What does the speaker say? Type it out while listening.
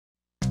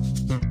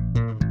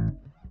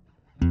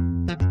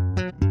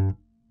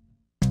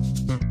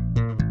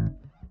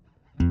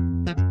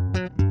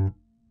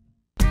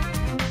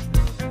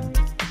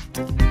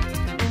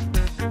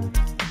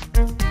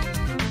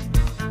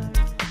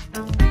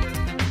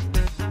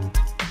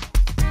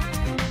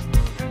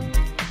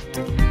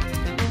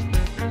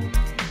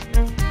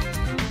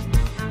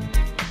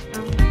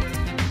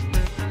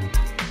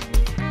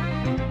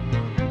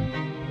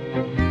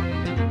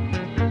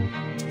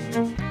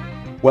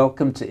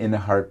Welcome to In a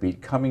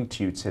Heartbeat, coming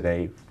to you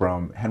today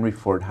from Henry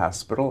Ford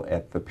Hospital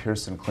at the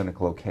Pearson Clinic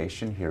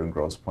location here in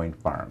Grosse Pointe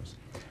Farms.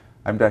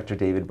 I'm Dr.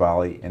 David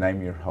Bali, and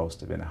I'm your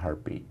host of In a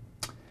Heartbeat.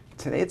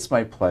 Today it's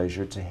my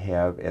pleasure to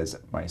have as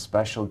my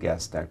special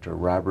guest Dr.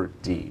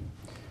 Robert D.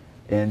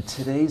 And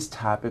today's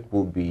topic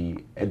will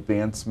be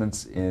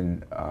advancements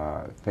in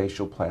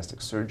facial plastic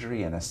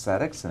surgery and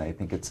aesthetics, and I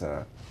think it's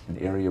an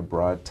area of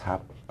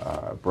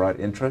broad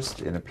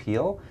interest and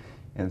appeal,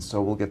 and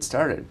so we'll get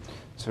started.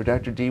 So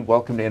Dr. D,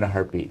 welcome to In a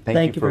Heartbeat.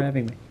 Thank you for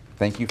having me.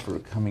 Thank you for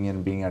coming in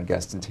and being our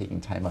guest and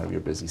taking time out of your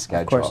busy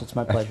schedule. Of course, it's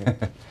my pleasure.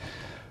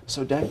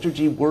 So Dr.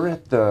 G, we're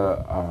at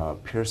the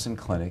Pearson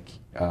Clinic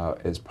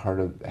as part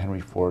of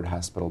Henry Ford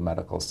Hospital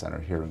Medical Center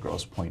here in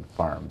Grosse Pointe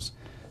Farms.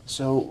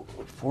 So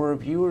for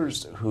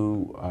viewers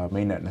who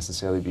may not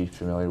necessarily be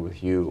familiar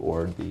with you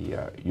or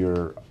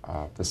your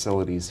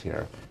facilities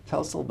here, tell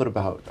us a little bit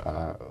about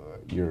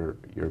your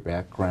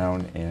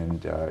background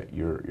and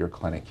your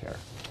clinic here.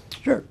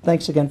 Sure.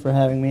 Thanks again for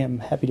having me. I'm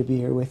happy to be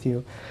here with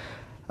you.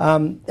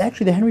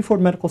 Actually, the Henry Ford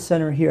Medical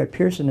Center here at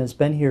Pearson has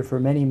been here for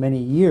many, many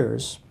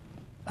years,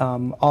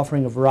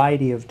 offering a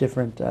variety of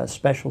different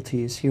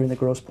specialties here in the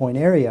Grosse Pointe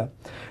area.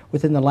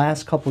 Within the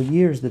last couple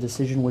years, the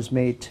decision was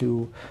made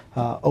to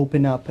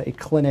open up a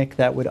clinic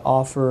that would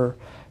offer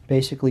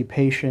basically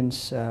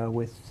patients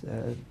with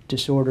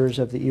disorders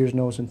of the ears,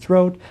 nose, and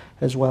throat,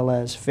 as well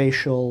as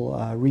facial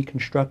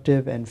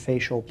reconstructive and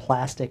facial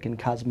plastic and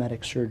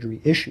cosmetic surgery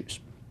issues.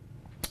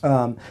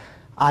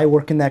 I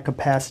work in that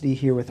capacity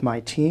here with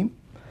my team.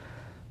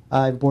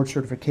 I have board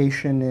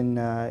certification in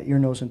ear,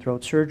 nose, and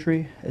throat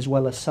surgery, as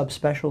well as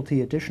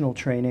subspecialty additional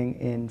training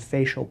in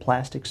facial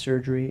plastic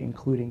surgery,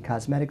 including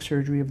cosmetic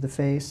surgery of the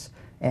face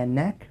and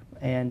neck,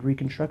 and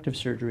reconstructive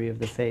surgery of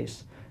the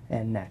face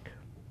and neck.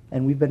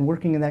 And we've been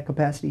working in that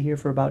capacity here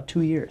for about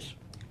 2 years.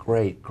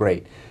 Great,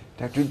 great.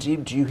 Dr. G,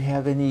 do you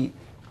have any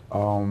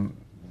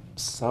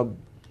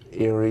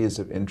sub-areas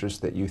of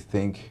interest that you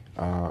think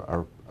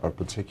are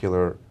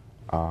particular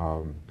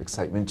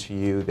excitement to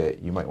you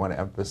that you might want to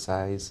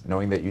emphasize,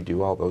 knowing that you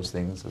do all those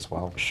things as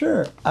well?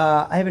 Sure.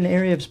 I have an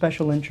area of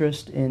special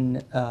interest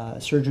in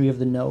surgery of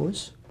the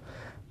nose,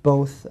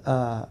 both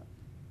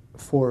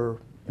for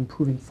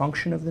improving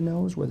function of the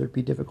nose, whether it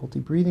be difficulty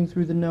breathing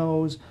through the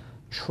nose,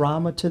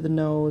 trauma to the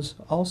nose,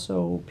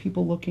 also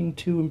people looking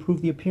to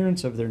improve the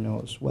appearance of their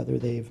nose, whether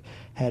they've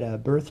had a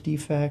birth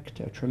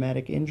defect, a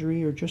traumatic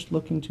injury, or just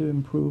looking to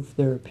improve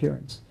their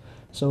appearance.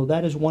 So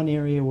that is one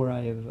area where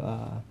I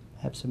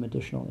have some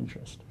additional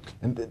interest.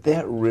 And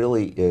that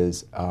really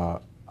is a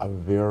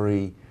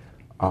very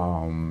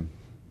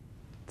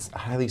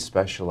highly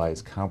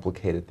specialized,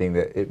 complicated thing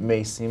that it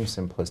may seem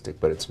simplistic,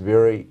 but it's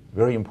very,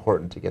 very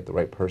important to get the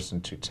right person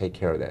to take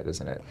care of that,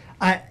 isn't it?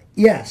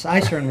 Yes,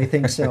 I certainly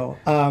think so.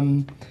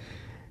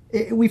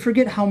 We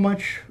forget how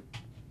much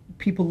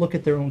people look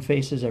at their own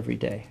faces every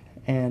day,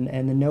 and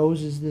the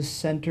nose is the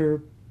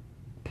center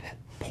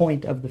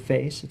point of the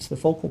face. It's the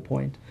focal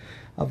point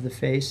of the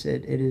face.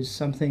 It is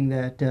something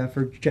that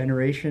for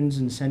generations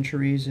and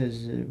centuries has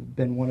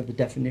been one of the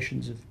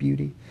definitions of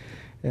beauty,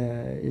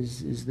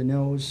 is the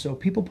nose. So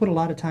people put a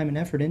lot of time and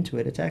effort into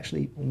it. It's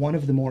actually one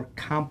of the more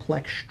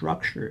complex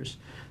structures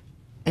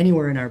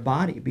anywhere in our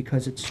body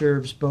because it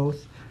serves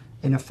both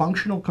in a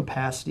functional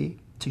capacity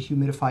to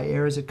humidify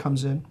air as it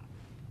comes in,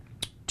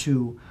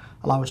 to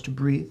allow us to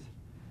breathe.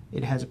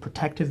 It has a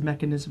protective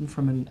mechanism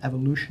from an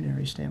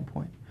evolutionary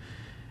standpoint.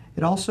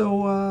 It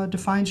also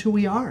defines who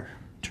we are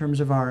in terms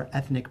of our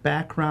ethnic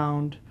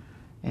background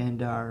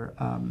and our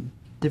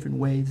different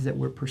ways that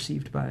we're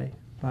perceived by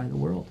the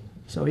world.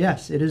 So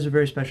yes, it is a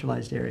very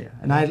specialized area.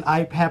 And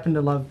I happen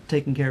to love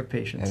taking care of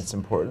patients. And it's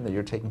important that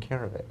you're taking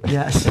care of it.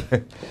 Yes.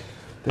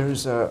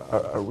 There's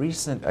a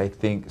recent, I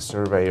think,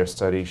 survey or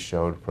study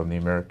showed from the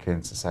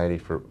American Society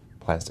for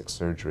Plastic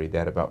Surgery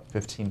that about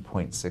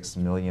 15.6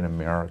 million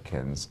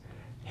Americans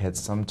had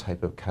some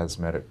type of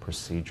cosmetic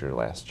procedure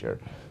last year.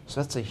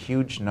 So that's a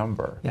huge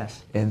number.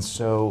 Yes. And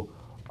so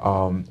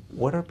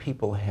what are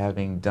people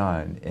having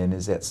done, and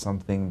is that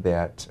something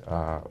that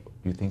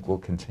you think will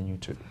continue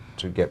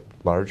to get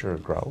larger or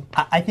grow?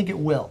 I think it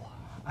will.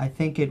 I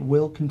think it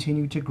will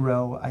continue to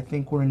grow. I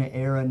think we're in an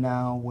era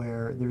now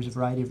where there's a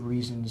variety of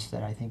reasons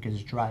that I think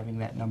is driving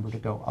that number to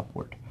go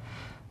upward.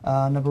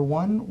 Number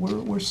one,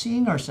 we're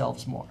seeing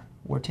ourselves more.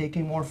 We're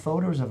taking more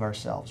photos of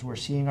ourselves. We're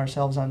seeing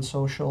ourselves on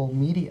social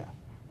media.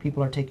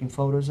 People are taking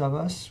photos of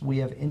us. We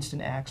have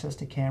instant access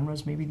to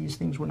cameras. Maybe these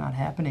things were not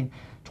happening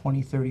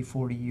 20, 30,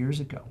 40 years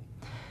ago.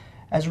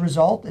 As a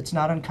result, it's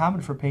not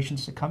uncommon for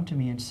patients to come to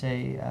me and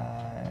say,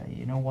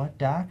 you know what,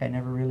 doc, I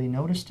never really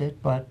noticed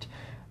it, but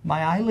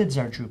my eyelids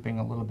are drooping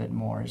a little bit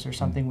more. Is there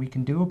something we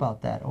can do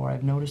about that? Or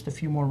I've noticed a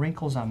few more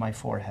wrinkles on my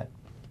forehead.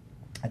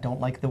 I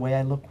don't like the way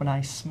I look when I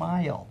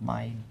smile.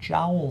 My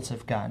jowls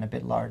have gotten a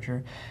bit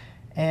larger.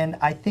 And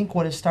I think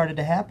what has started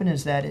to happen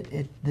is that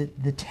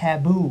the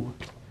taboo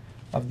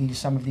of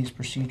some of these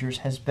procedures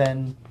has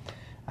been,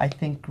 I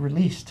think,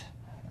 released.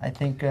 I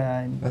think...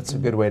 That's a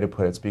good way to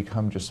put it. It's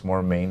become just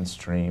more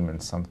mainstream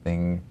and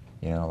something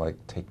you know, like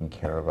taking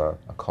care of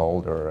a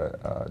cold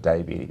or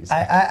diabetes.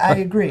 I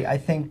agree. I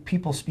think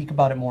people speak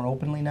about it more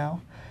openly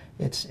now.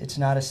 It's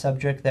not a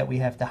subject that we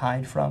have to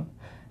hide from.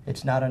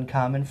 It's not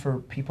uncommon for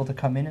people to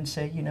come in and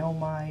say, you know,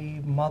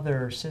 my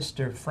mother,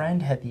 sister,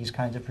 friend had these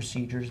kinds of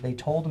procedures. They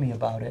told me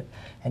about it,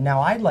 and now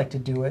I'd like to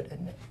do it.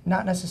 And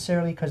not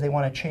necessarily because they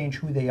want to change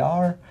who they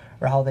are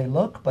or how they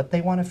look, but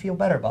they want to feel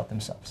better about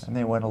themselves. And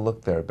they want to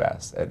look their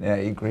best. And I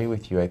agree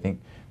with you. I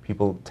think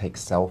people take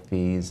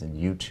selfies and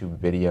YouTube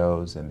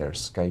videos, and they're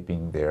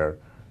Skyping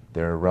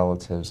their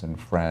relatives and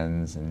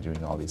friends and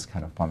doing all these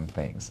kind of fun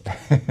things.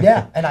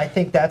 Yeah, and I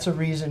think that's a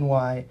reason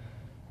why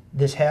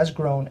this has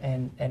grown,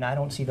 and I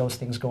don't see those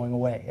things going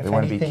away. They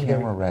want to be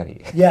camera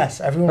ready. Yes,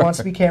 everyone wants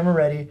to be camera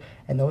ready,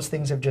 and those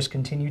things have just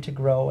continued to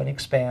grow and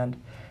expand.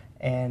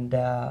 And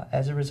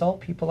as a result,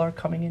 people are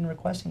coming in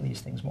requesting these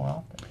things more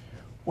often.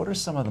 What are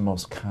some of the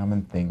most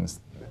common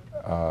things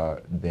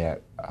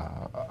that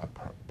a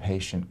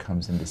patient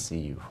comes in to see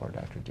you for,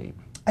 Dr. Deeb?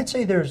 I'd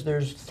say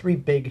there's three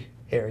big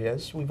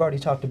areas. We've already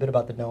talked a bit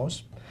about the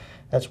nose.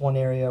 That's one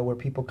area where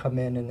people come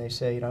in and they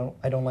say, you know,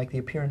 I don't like the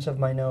appearance of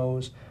my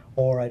nose,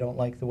 or I don't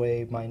like the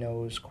way my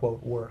nose,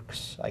 quote,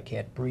 works. I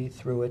can't breathe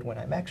through it when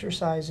I'm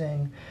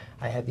exercising.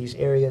 I have these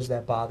areas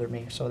that bother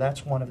me. So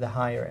that's one of the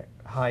higher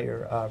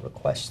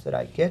requests that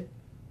I get.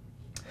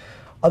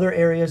 Other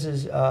areas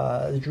is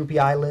the droopy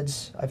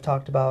eyelids I've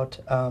talked about.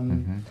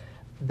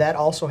 That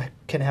also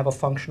can have a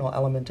functional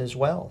element as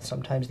well.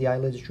 Sometimes the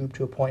eyelids droop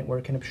to a point where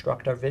it can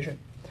obstruct our vision.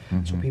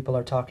 So people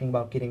are talking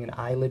about getting an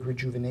eyelid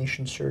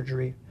rejuvenation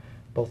surgery,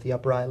 both the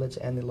upper eyelids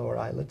and the lower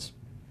eyelids.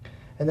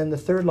 And then the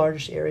third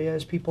largest area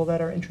is people that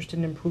are interested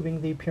in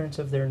improving the appearance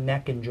of their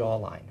neck and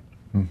jawline.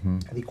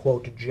 The,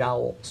 quote,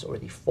 jowls, or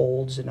the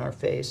folds in our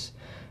face.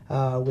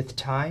 With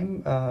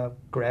time,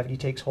 gravity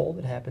takes hold.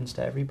 It happens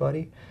to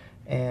everybody.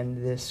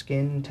 And the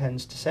skin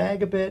tends to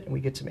sag a bit, and we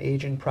get some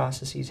aging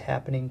processes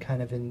happening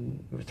kind of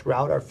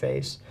throughout our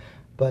face.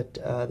 But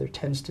there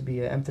tends to be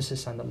an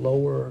emphasis on the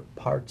lower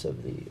parts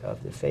of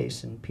the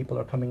face, and people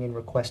are coming in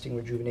requesting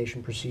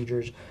rejuvenation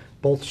procedures,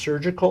 both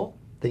surgical,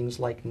 things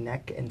like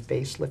neck and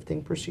face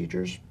lifting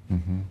procedures,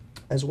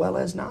 as well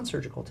as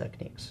non-surgical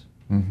techniques,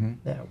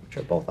 which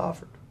are both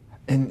offered.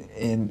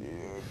 And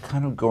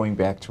kind of going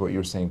back to what you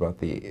were saying about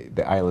the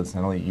eyelids,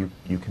 not only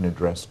you can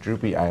address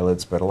droopy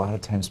eyelids, but a lot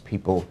of times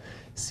people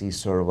see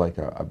sort of like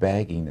a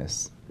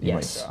bagginess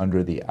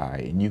under the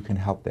eye, and you can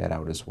help that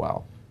out as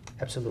well.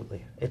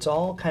 Absolutely. It's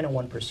all kind of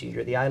one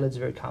procedure. The eyelid's a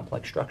very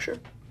complex structure.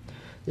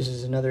 This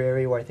is another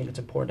area where I think it's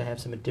important to have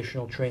some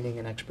additional training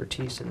and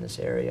expertise in this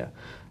area.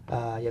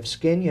 You have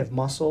skin, you have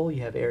muscle,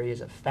 you have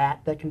areas of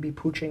fat that can be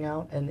pooching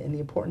out, and the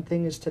important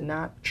thing is to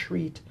not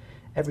treat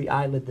every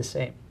eyelid the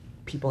same.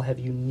 People have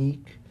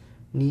unique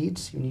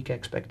needs, unique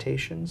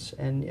expectations,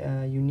 and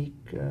unique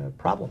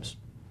problems.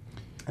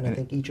 And I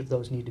think each of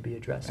those need to be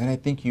addressed. And I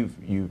think you've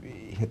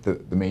hit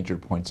the major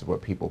points of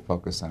what people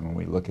focus on when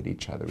we look at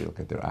each other. We look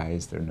at their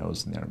eyes, their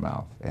nose, and their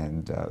mouth.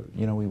 And,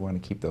 you know, we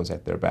want to keep those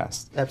at their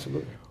best.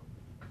 Absolutely.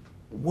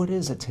 What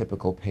is a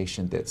typical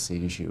patient that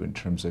sees you in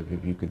terms of,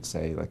 if you could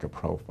say, like a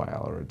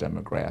profile or a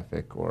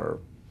demographic or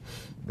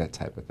that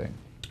type of thing?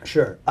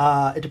 Sure.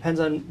 It depends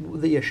on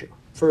the issue.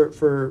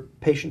 For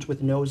patients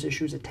with nose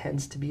issues, it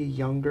tends to be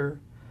a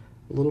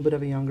little bit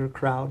of a younger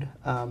crowd.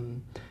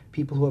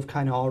 People who have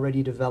kind of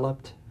already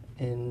developed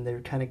and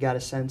they're kind of got a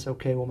sense,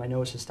 okay, well, my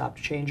nose has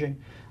stopped changing.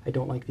 I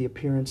don't like the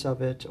appearance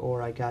of it,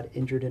 or I got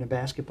injured in a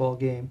basketball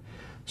game.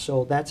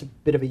 So that's a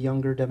bit of a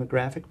younger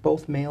demographic.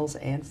 Both males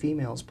and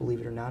females,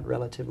 believe it or not,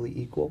 relatively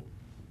equal.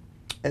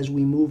 As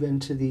we move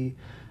into the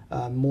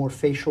more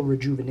facial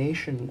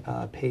rejuvenation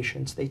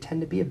patients, they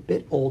tend to be a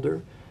bit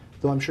older,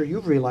 though I'm sure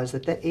you've realized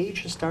that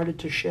age has started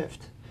to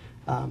shift.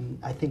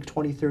 I think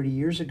 20, 30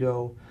 years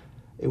ago,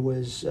 it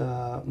was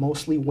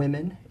mostly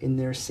women in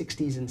their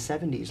 60s and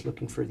 70s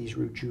looking for these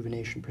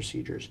rejuvenation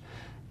procedures.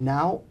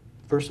 Now,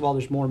 first of all,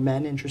 there's more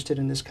men interested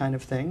in this kind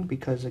of thing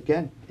because,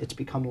 again, it's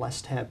become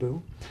less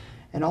taboo.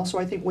 And also,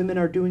 I think women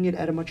are doing it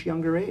at a much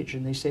younger age,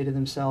 and they say to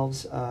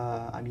themselves,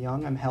 I'm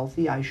young, I'm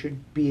healthy, I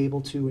should be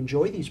able to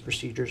enjoy these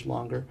procedures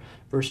longer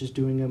versus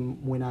doing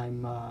them when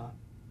I'm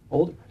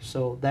older.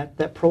 So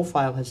that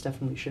profile has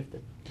definitely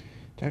shifted.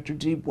 Dr.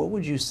 Deeb, what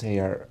would you say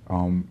are,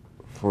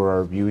 for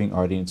our viewing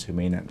audience who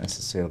may not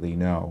necessarily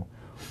know,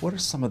 what are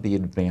some of the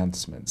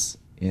advancements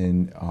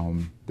in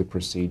the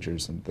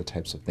procedures and the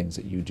types of things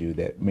that you do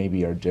that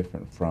maybe are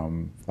different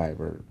from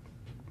 5 or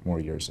more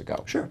years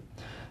ago? Sure.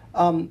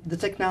 The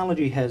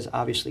technology has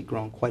obviously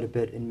grown quite a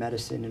bit in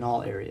medicine in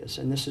all areas,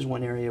 and this is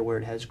one area where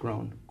it has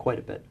grown quite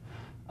a bit.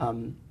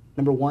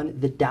 Number one,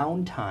 the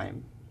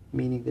downtime,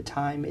 meaning the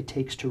time it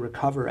takes to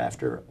recover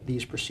after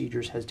these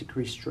procedures, has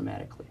decreased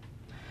dramatically.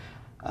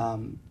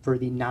 For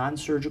the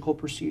non-surgical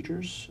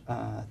procedures,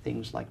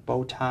 things like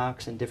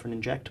Botox and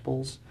different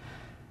injectables,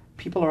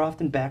 people are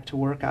often back to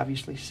work,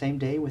 obviously, same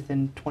day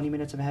within 20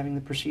 minutes of having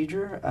the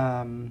procedure.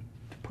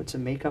 Put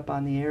some makeup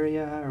on the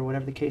area or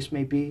whatever the case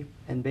may be,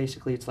 and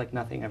basically it's like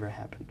nothing ever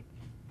happened.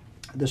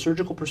 The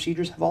surgical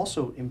procedures have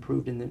also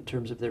improved in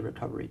terms of their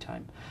recovery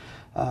time.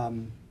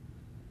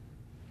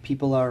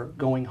 People are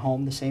going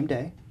home the same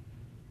day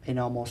in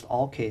almost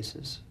all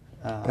cases.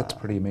 That's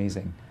pretty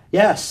amazing.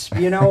 Yes,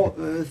 you know,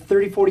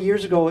 30, 40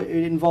 years ago, it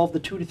involved the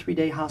 2 to 3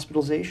 day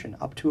hospitalization.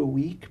 Up to a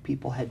week,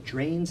 people had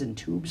drains and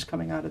tubes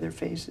coming out of their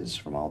faces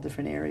from all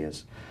different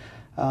areas.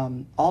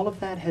 All of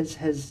that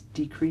has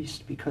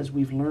decreased because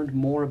we've learned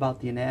more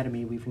about the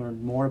anatomy, we've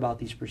learned more about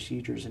these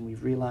procedures, and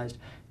we've realized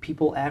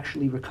people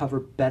actually recover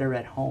better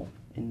at home,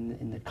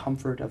 in the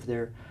comfort of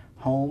their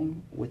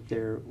home, with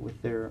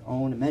their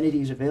own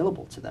amenities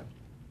available to them.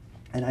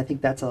 And I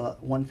think that's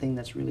one thing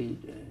that's really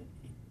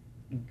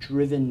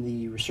driven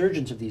the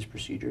resurgence of these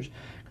procedures,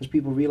 because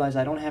people realize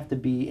I don't have to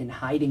be in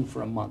hiding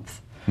for a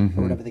month, or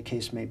whatever the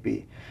case may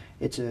be.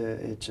 It's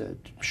a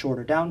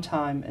shorter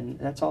downtime, and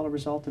that's all a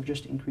result of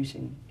just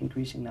increasing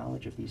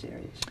knowledge of these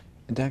areas.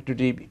 And Dr.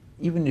 Deeb,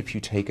 even if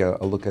you take a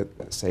look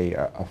at, say,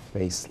 a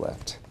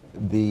facelift,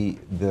 the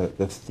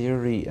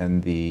theory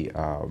and the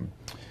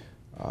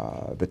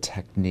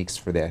techniques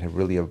for that have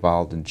really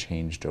evolved and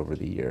changed over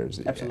the years.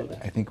 Absolutely.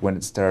 I think when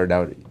it started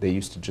out, they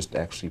used to just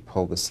actually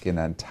pull the skin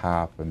on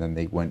top, and then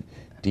they went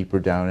deeper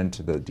down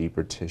into the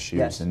deeper tissues.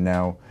 Yes. And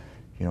now,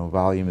 you know,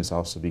 volume is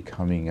also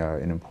becoming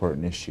an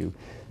important issue.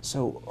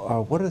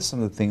 So what are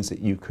some of the things that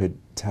you could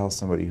tell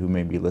somebody who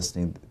may be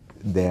listening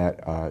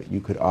that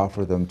you could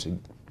offer them to,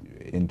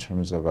 in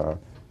terms of a,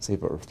 say, a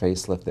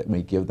facelift that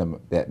may give them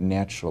that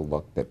natural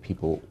look that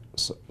people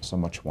so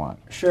much want?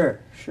 Sure,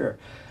 sure.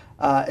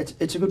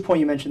 It's a good point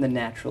you mentioned the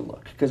natural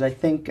look, because I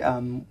think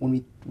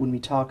when we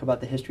talk about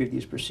the history of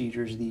these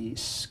procedures, the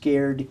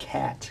scared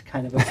cat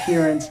kind of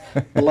appearance,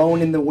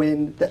 blown in the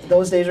wind,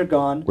 those days are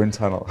gone. Wind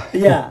tunnel.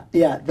 Yeah,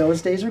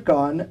 those days are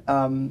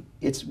gone.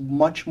 It's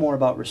much more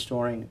about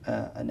restoring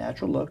a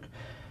natural look.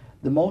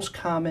 The most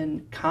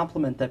common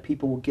compliment that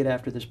people will get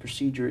after this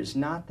procedure is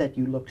not that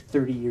you look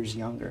 30 years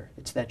younger,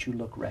 it's that you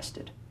look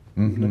rested.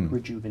 You look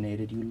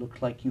rejuvenated, you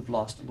look like you've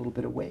lost a little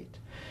bit of weight.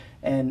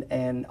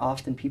 And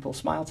often people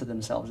smile to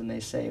themselves and they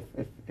say,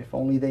 if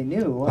only they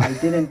knew I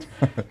didn't,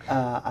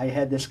 I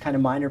had this kind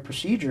of minor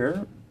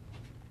procedure.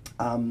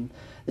 The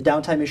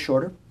downtime is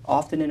shorter.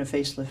 Often in a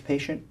facelift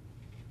patient,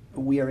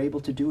 we are able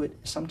to do it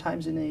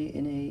sometimes in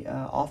a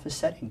office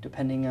setting,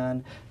 depending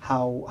on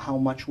how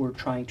much we're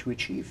trying to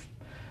achieve.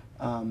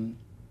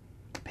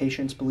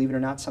 Patients, believe it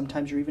or not,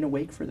 sometimes you're even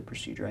awake for the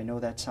procedure. I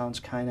know that sounds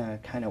kind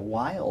of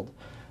wild,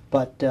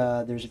 but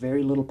there's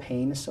very little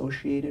pain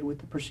associated with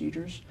the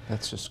procedures.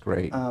 That's just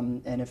great.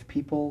 And if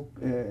people,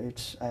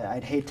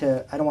 I'd hate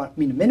to, I don't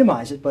mean to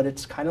minimize it, but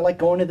it's kind of like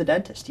going to the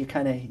dentist. You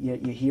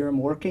you hear him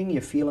working,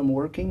 you feel him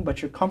working,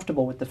 but you're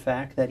comfortable with the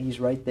fact that he's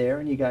right there,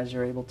 and you guys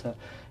are able to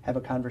have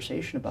a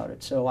conversation about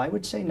it. So I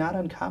would say, not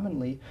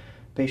uncommonly,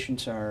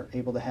 patients are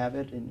able to have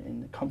it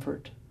in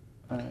comfort.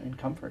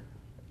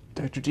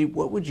 Dr. D,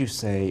 what would you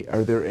say?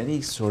 Are there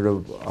any sort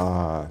of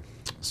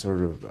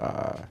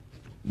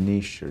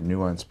niche or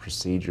nuanced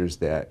procedures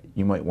that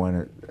you might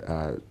want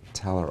to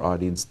tell our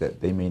audience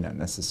that they may not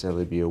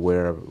necessarily be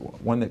aware of?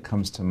 One that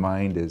comes to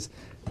mind is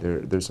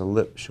there's a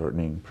lip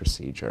shortening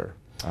procedure.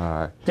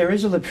 There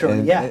is a lip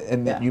shortening, yeah.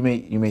 And yeah. you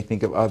may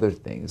think of other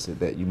things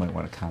that you might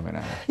want to comment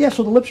on. Yeah,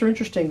 so the lips are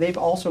interesting. They've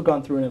also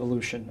gone through an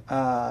evolution.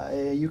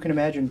 You can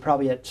imagine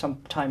probably at some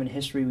time in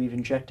history we've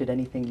injected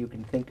anything you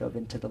can think of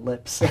into the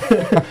lips.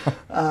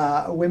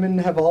 Women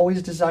have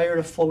always desired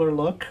a fuller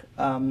look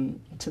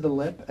to the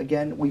lip.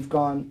 Again, we've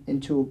gone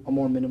into a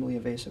more minimally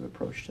invasive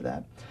approach to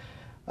that.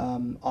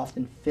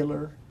 Often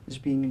filler is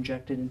being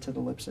injected into the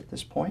lips at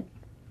this point.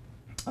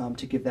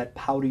 To give that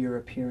powderier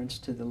appearance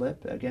to the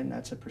lip. Again,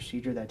 that's a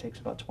procedure that takes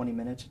about 20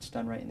 minutes. It's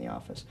done right in the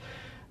office.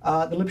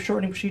 The lip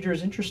shortening procedure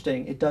is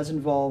interesting. It does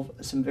involve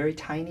some very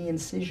tiny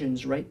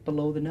incisions right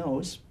below the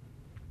nose,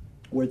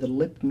 where the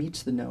lip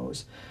meets the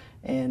nose,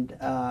 and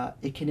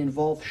it can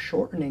involve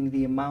shortening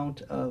the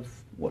amount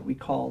of what we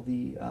call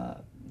the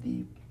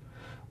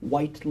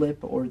white lip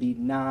or the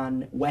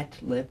non-wet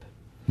lip,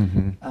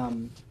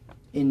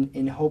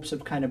 in hopes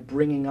of kind of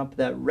bringing up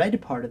that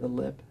red part of the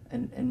lip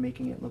and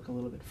making it look a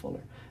little bit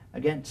fuller.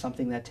 Again,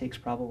 something that takes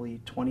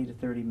probably 20 to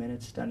 30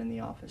 minutes done in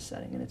the office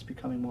setting, and it's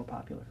becoming more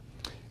popular.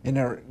 In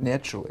our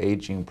natural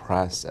aging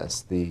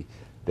process,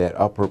 that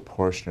upper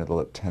portion of the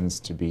lip tends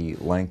to be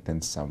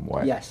lengthened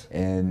somewhat. Yes.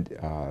 And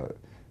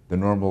the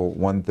normal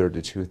 1/3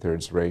 to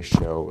 2/3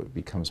 ratio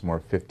becomes more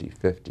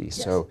 50-50.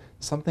 Yes. So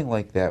something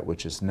like that,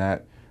 which is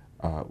not,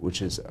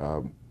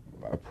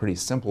 a pretty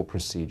simple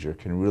procedure,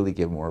 can really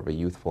give more of a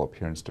youthful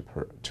appearance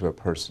to a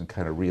person,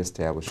 kind of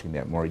reestablishing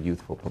that more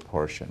youthful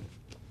proportion.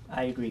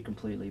 I agree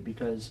completely,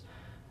 because,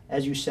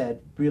 as you said,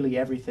 really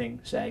everything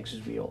sags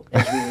as we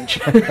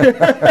age.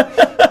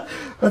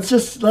 Let's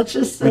just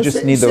We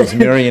just need those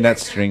marionette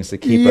strings to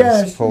keep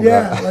us pulled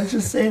up. Yeah, let's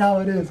just say how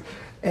it is.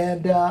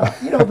 And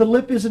the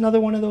lip is another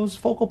one of those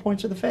focal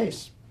points of the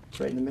face. It's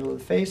right in the middle of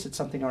the face. It's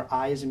something our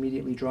eye is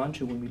immediately drawn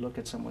to when we look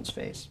at someone's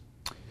face.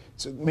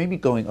 So maybe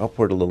going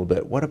upward a little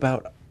bit, what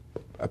about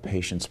a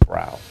patient's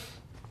brow?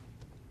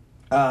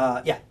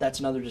 Yeah, that's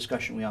another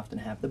discussion we often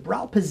have. The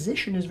brow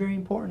position is very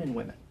important in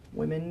women.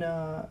 Women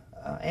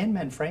and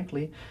men,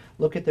 frankly,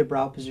 look at their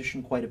brow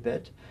position quite a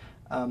bit.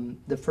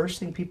 the first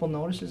thing people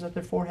notice is that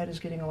their forehead is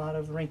getting a lot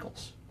of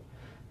wrinkles.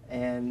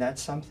 And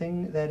that's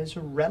something that is a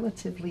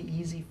relatively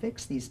easy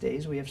fix these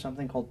days. We have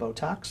something called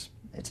Botox.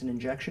 It's an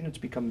injection. It's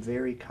become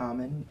very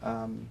common.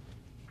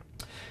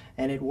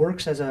 And it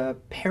works as a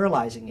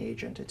paralyzing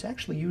agent. It's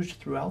actually used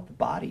throughout the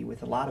body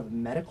with a lot of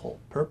medical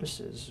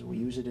purposes. We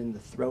use it in the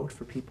throat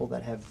for people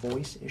that have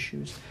voice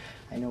issues.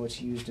 I know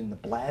it's used in the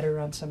bladder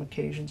on some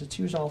occasions. It's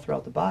used all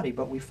throughout the body,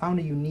 but we found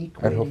a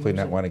unique way I'd hopefully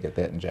not it. want to get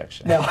that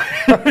injection. No.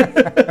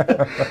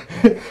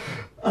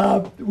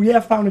 We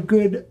have found a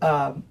good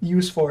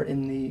use for it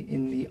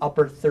in the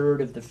upper third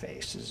of the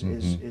face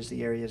is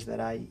the areas that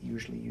I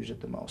usually use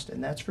it the most.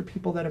 And that's for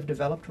people that have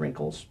developed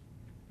wrinkles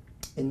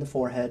in the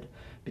forehead,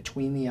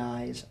 between the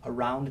eyes,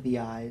 around the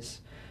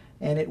eyes.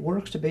 And it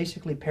works to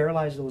basically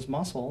paralyze those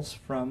muscles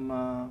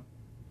from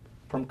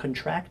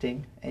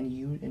contracting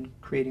and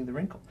creating the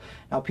wrinkle.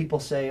 Now people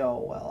say,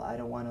 oh, well, I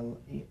don't want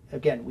to,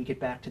 again, we get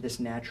back to this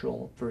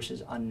natural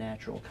versus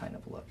unnatural kind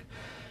of look.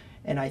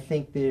 And I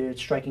think they're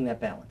striking that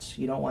balance.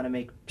 You don't want to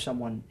make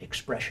someone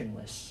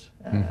expressionless.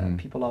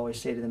 People always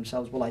say to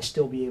themselves, will I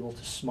still be able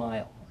to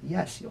smile?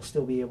 Yes, you'll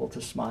still be able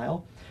to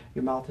smile.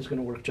 Your mouth is going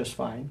to work just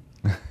fine.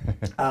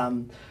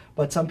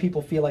 But some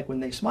people feel like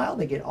when they smile,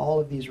 they get all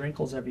of these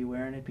wrinkles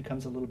everywhere, and it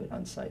becomes a little bit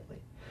unsightly.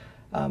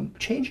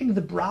 Changing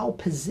the brow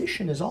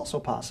position is also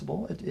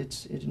possible.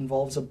 It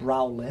involves a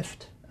brow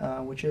lift,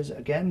 which is,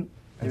 again,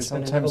 there's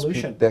been an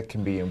evolution. That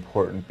can be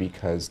important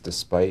because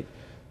despite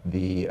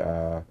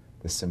the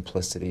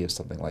simplicity of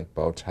something like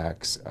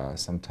Botox,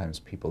 sometimes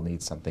people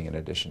need something in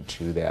addition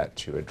to that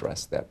to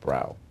address that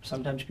brow.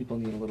 Sometimes people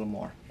need a little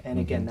more. And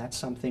again, that's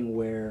something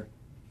where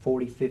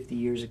 40, 50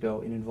 years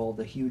ago, it involved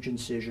a huge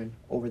incision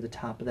over the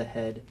top of the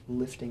head,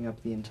 lifting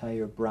up the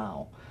entire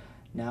brow.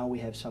 Now we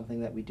have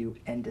something that we do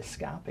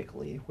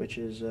endoscopically, which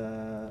is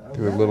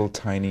through a little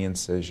tiny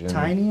incision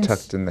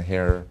tucked in the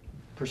hair.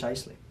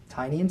 Precisely.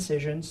 Tiny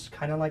incisions,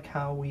 kind of like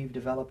how we've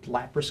developed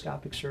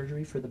laparoscopic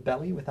surgery for the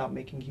belly without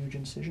making huge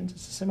incisions.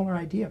 It's a similar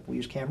idea. We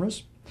use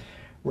cameras.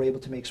 We're able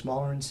to make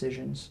smaller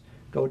incisions,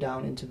 go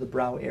down into the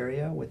brow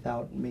area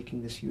without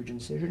making this huge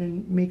incision,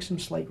 and make some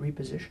slight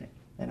repositioning.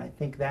 And I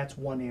think that's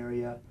one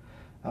area,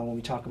 when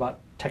we talk about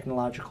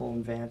technological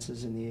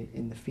advances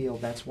in the field,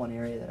 that's one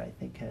area that I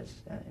think has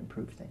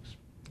improved things.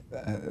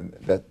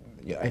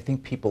 I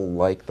think people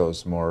like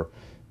those more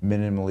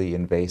minimally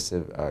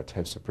invasive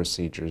types of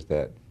procedures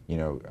that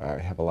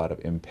have a lot of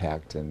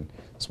impact and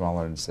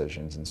smaller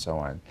incisions and so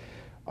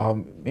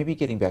on. Maybe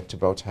getting back to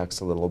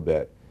Botox a little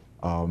bit,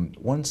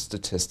 one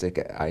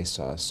statistic I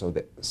saw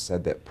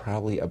said that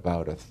probably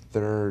about a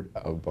third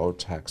of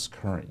Botox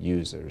current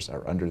users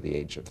are under the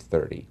age of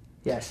 30.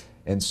 Yes.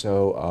 And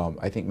so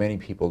I think many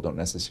people don't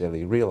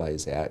necessarily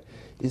realize that.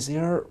 Is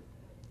there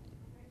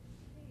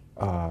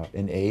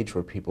an age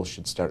where people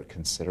should start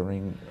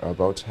considering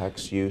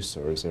Botox use,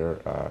 or is there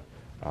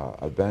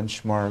a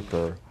benchmark,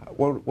 or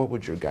what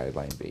would your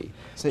guideline be?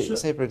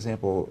 Say for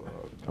example,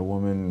 a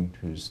woman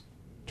who's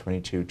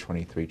 22,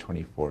 23,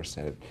 24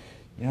 said,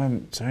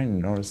 I'm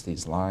starting to notice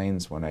these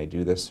lines when I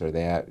do this or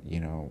that.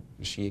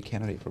 Is she a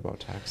candidate for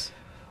Botox?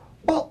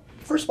 Well,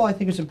 first of all, I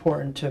think it's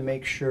important to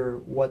make sure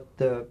what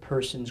the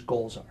person's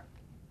goals are.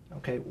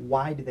 Okay,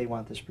 why do they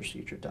want this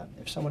procedure done?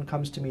 If someone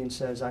comes to me and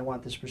says, I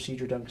want this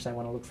procedure done because I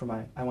want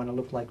to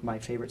look like my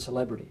favorite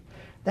celebrity,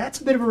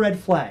 that's a bit of a red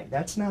flag.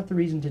 That's not the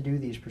reason to do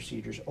these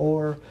procedures.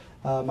 Or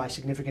my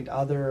significant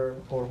other,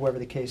 or whoever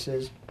the case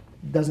is,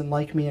 doesn't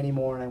like me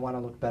anymore and I want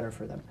to look better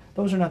for them.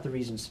 Those are not the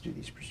reasons to do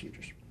these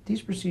procedures.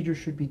 These procedures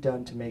should be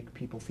done to make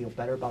people feel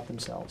better about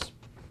themselves,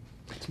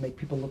 to make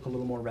people look a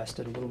little more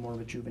rested, a little more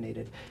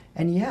rejuvenated.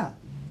 And yeah,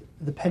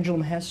 the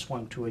pendulum has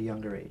swung to a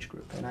younger age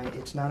group, and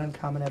it's not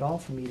uncommon at all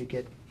for me to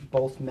get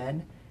both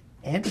men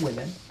and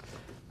women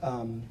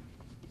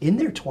in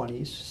their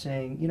 20s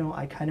saying,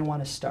 I kind of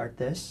want to start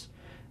this.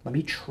 Let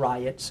me try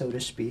it, so to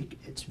speak.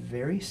 It's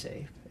very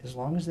safe, as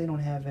long as they don't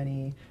have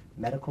any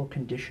medical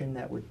condition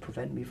that would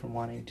prevent me from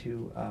wanting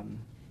to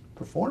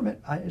perform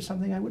it. It's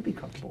something I would be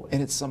comfortable with.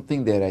 And it's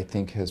something that I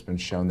think has been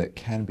shown that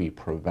can be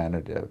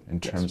preventative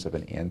in terms of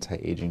an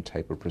anti-aging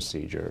type of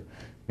procedure,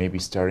 maybe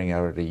starting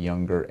out at a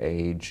younger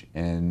age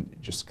and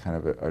just kind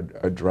of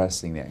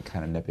addressing that and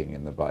kind of nipping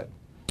in the bud.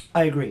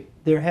 I agree.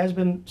 There has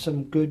been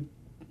some good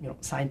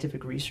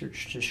scientific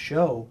research to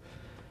show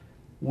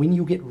when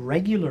you get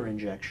regular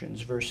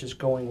injections versus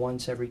going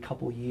once every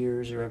couple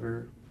years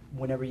or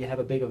whenever you have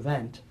a big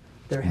event,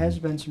 there has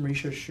been some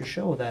research to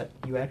show that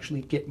you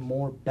actually get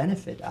more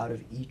benefit out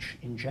of each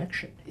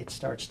injection. It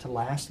starts to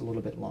last a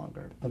little bit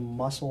longer. The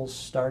muscles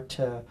start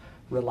to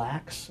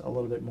relax a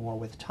little bit more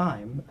with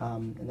time,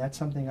 and that's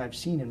something I've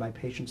seen in my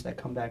patients that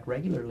come back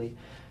regularly.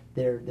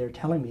 They're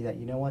telling me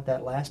that,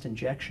 that last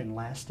injection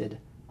lasted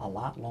a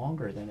lot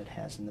longer than it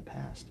has in the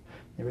past.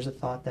 There is a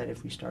thought that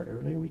if we start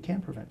earlier, we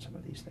can prevent some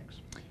of these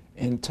things.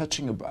 And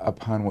touching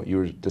upon what you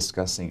were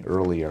discussing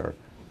earlier,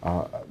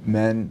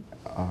 men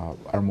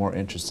are more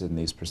interested in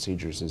these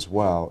procedures as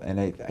well, and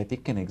I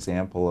think an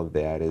example of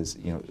that is,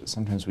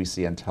 sometimes we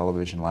see on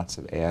television lots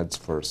of ads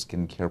for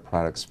skincare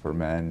products for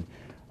men,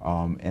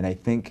 and I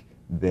think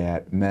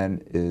that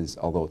men is,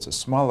 although it's a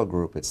smaller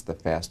group, it's the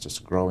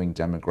fastest growing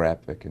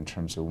demographic in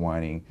terms of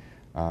wanting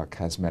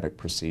cosmetic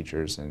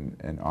procedures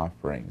and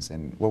offerings.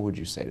 And what would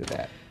you say to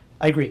that?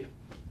 I agree.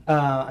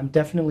 I'm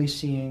definitely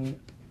seeing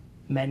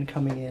men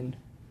coming in.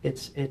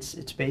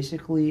 It's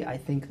basically, I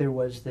think there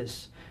was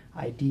this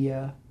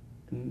idea,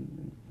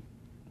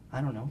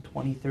 I don't know,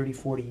 20, 30,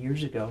 40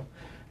 years ago,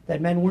 that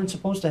men weren't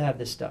supposed to have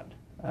this done.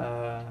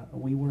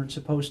 We weren't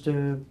supposed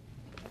to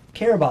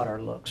care about our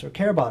looks or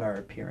care about our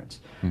appearance.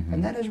 Mm-hmm.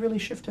 And that has really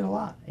shifted a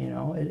lot. You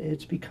know,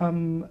 it's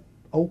become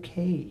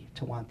okay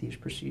to want these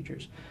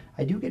procedures.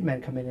 I do get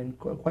men coming in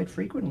quite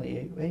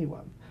frequently. Hey,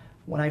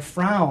 when I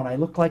frown, I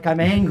look like I'm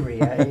angry.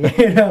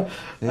 Yeah.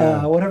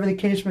 Whatever the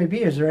case may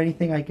be, is there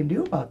anything I can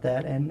do about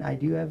that? And I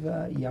do have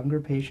younger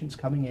patients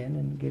coming in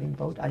and getting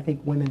both. I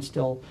think women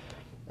still,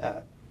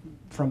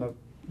 from a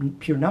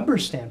pure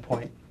numbers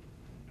standpoint,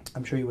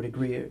 I'm sure you would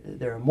agree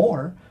there are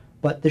more,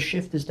 but the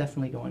shift is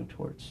definitely going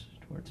towards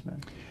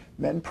men.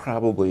 Men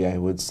probably, I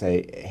would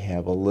say,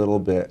 have a little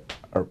bit,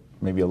 or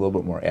maybe a little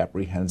bit more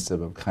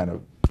apprehensive of kind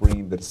of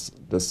bringing this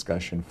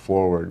discussion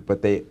forward,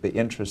 but the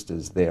interest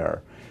is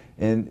there.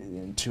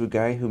 And to a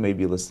guy who may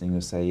be listening who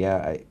say,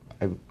 yeah,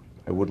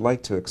 I would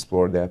like to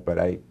explore that, but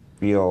I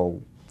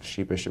feel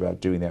sheepish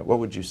about doing that, what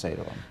would you say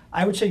to them?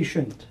 I would say you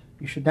shouldn't.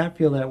 You should not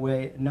feel that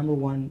way. Number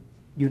one,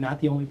 you're not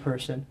the only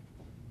person.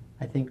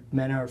 I think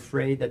men are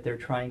afraid that they're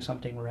trying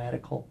something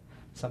radical,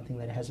 something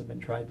that hasn't been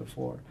tried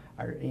before.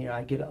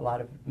 I get a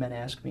lot of men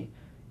ask me,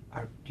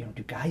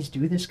 do guys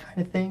do this kind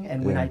of thing?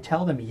 And when I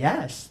tell them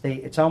yes,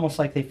 it's almost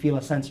like they feel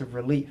a sense of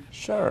relief.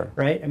 Sure.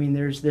 Right? I mean,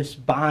 there's this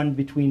bond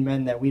between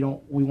men that we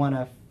want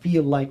to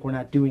feel like we're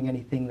not doing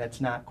anything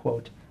that's not,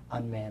 quote,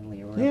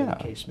 unmanly or whatever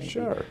the case may be.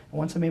 And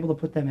once I'm able to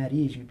put them at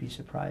ease, you'd be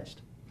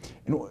surprised.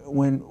 And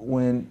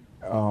when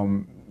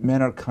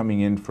men are coming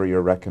in for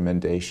your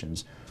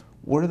recommendations,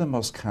 what are the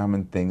most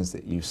common things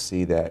that you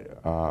see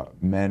that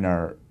men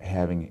are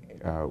having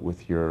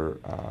with your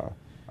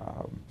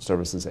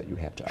services that you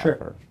have to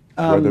offer,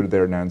 whether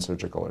they're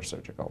non-surgical or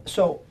surgical?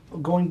 So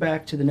going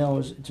back to the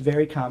nose, it's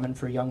very common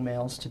for young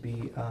males to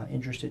be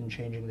interested in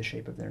changing the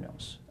shape of their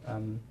nose.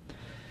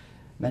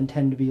 Men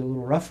tend to be a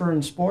little rougher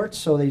in sports,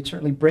 so they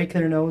certainly break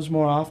their nose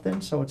more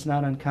often, so it's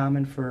not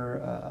uncommon for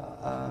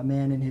a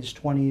man in his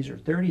 20s or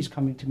 30s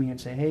coming to me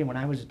and say, hey, when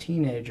I was a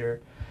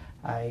teenager,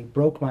 I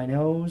broke my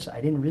nose.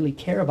 I didn't really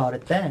care about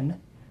it then,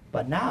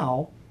 but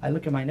now I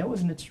look at my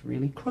nose and it's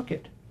really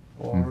crooked,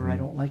 or I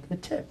don't like the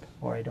tip,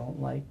 or I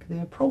don't like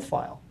the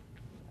profile,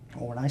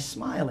 or when I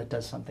smile it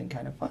does something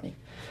kind of funny.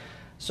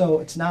 So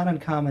it's not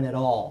uncommon at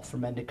all for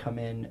men to come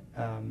in.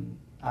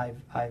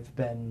 I've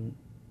been,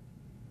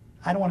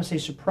 I don't want to say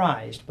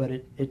surprised, but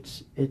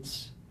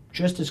it's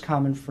just as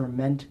common for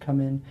men to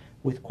come in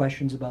with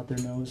questions about their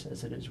nose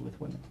as it is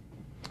with women.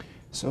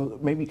 So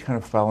maybe kind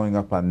of following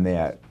up on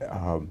that,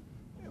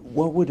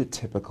 what would a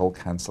typical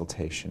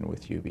consultation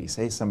with you be?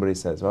 Say somebody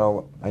says,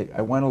 well,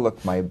 I want to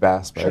look my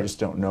best, but I just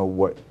don't know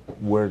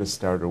where to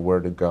start or where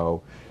to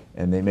go,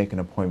 and they make an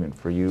appointment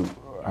for you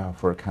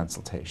for a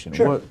consultation.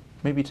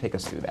 Maybe take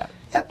us through that.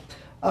 Yep.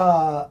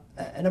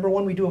 Number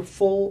one, we do a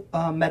full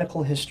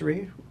medical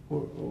history.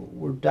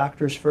 We're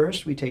doctors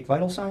first. We take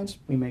vital signs.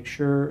 We make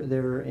sure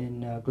they're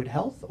in good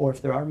health, or if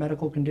there are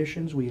medical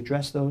conditions, we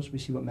address those. We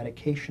see what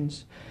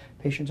medications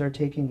patients are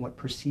taking, what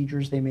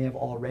procedures they may have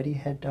already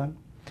had done.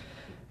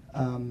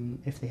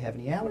 If they have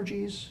any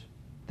allergies,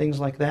 things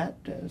like that,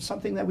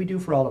 something that we do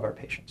for all of our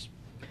patients.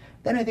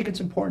 Then I think it's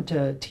important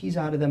to tease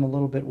out of them a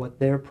little bit what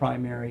their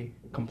primary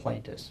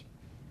complaint is.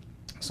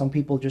 Some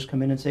people just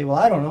come in and say, well,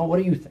 I don't know, what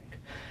do you think?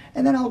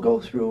 And then I'll go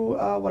through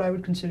what I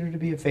would consider to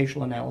be a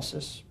facial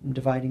analysis,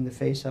 dividing the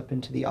face up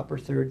into the upper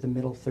third, the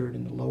middle third,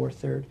 and the lower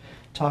third,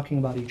 talking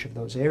about each of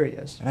those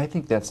areas. And I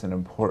think that's an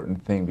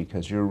important thing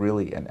because you're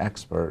really an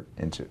expert,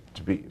 and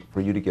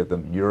for you to give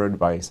them your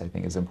advice, I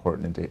think, is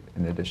important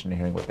in addition to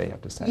hearing what they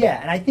have to say.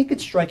 Yeah, and I think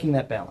it's striking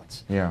that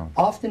balance. Yeah.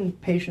 Often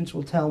patients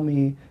will tell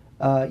me,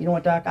 you know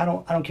what, doc, I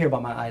don't care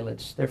about my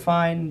eyelids. They're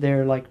fine.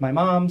 They're like my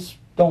mom's.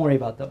 Don't worry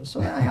about those.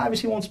 So I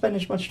obviously won't spend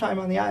as much time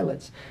on the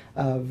eyelids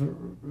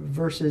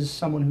versus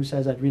someone who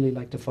says, I'd really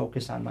like to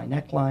focus on my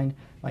neckline,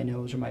 my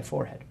nose, or my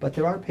forehead. But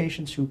there are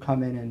patients who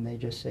come in and they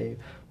just say,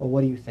 well,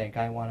 what do you think?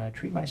 I want to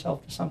treat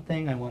myself to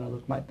something. I want to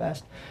look my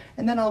best.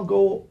 And then I'll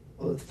go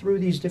through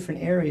these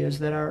different areas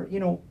that are,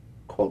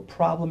 quote,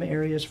 problem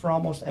areas for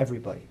almost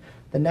everybody.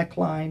 The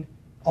neckline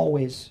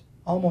almost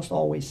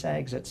always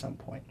sags at some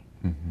point.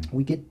 Mm-hmm.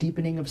 We get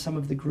deepening of some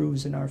of the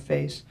grooves in our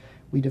face.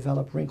 We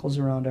develop wrinkles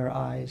around our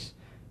eyes.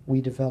 We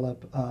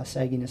develop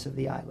sagginess of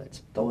the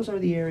eyelids. Those are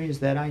the areas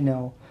that I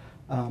know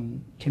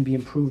can be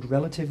improved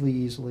relatively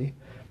easily,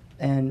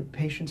 and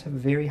patients have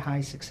very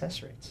high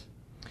success rates.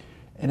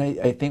 And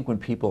I think when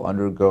people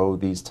undergo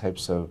these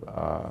types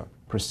of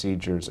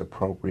procedures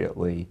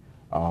appropriately,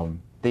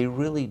 they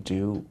really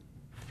do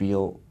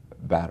feel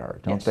better,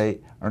 don't they?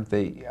 Aren't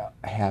they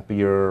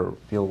happier,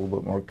 feel a little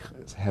bit more,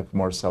 have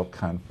more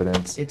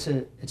self-confidence? It's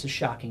a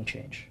shocking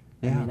change.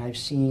 Yeah. I mean, I've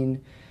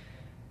seen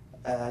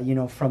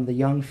from the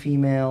young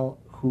female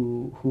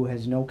who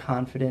has no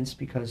confidence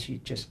because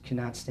she just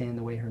cannot stand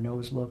the way her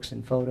nose looks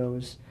in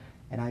photos.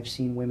 And I've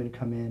seen women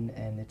come in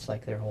and it's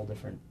like they're whole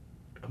different,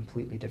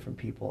 completely different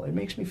people. It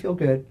makes me feel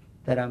good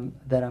that I'm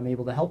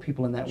able to help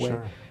people in that way.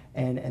 Sure.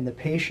 And the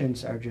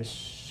patients are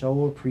just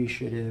so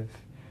appreciative.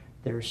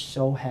 They're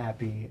so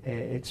happy.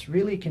 It's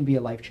really can be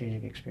a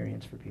life-changing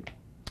experience for people.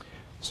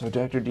 So,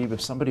 Dr. Deeb,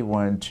 if somebody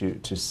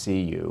wanted to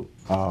see you,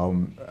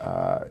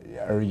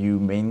 are you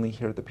mainly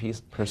here at the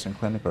Pearson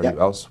Clinic, or are Yep.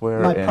 you elsewhere?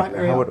 My and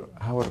primary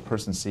how would a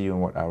person see you,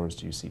 and what hours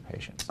do you see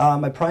patients?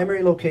 My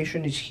primary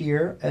location is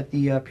here at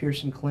the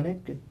Pearson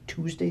Clinic,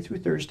 Tuesday through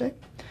Thursday.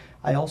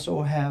 I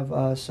also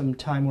have some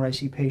time where I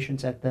see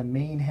patients at the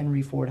main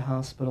Henry Ford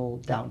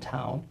Hospital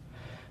downtown.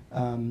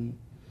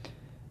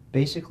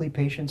 Basically,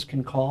 patients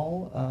can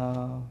call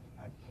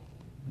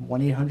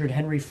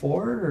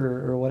 1-800-HENRY-FORD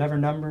or whatever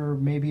number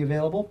may be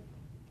available.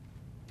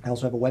 I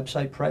also have a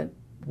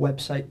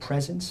website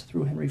presence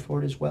through Henry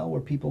Ford as well,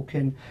 where people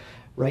can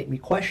write me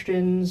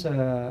questions,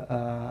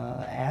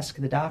 ask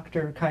the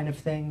doctor kind of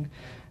thing,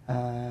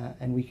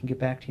 and we can get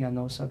back to you on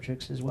those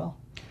subjects as well.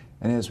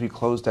 And as we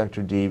close,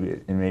 Dr.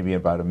 Deeb, in maybe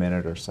about a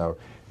minute or so,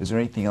 is there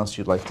anything else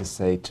you'd like to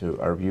say to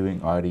our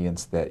viewing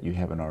audience that you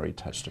haven't already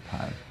touched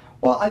upon?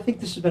 Well, I think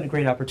this has been a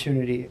great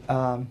opportunity.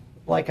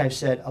 Like I've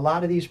said, a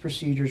lot of these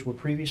procedures were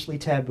previously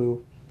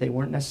taboo. They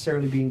weren't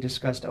necessarily being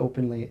discussed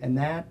openly, and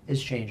that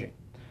is changing.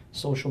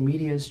 Social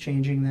media is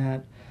changing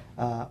that.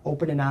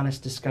 Open and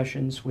honest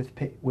discussions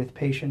with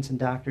patients and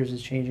doctors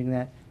is changing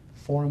that.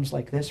 Forums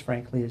like this,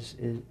 frankly,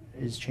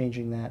 is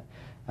changing that.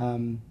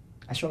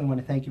 I certainly want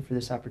to thank you for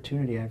this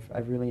opportunity.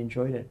 I've really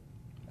enjoyed it.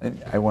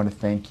 And I want to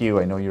thank you.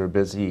 I know you're a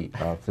busy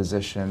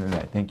physician, and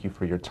I thank you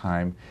for your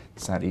time.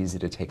 It's not easy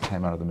to take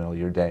time out of the middle of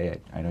your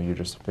day. I know you're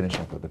just finishing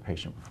up with the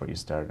patient before you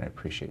start, and I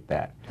appreciate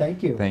that.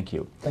 Thank you. Thank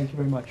you. Thank you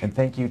very much. And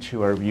thank you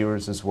to our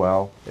viewers as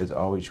well. As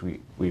always, we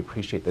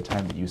appreciate the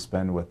time that you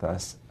spend with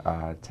us.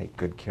 Take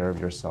good care of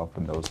yourself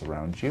and those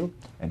around you,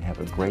 and have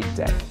a great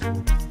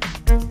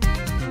day.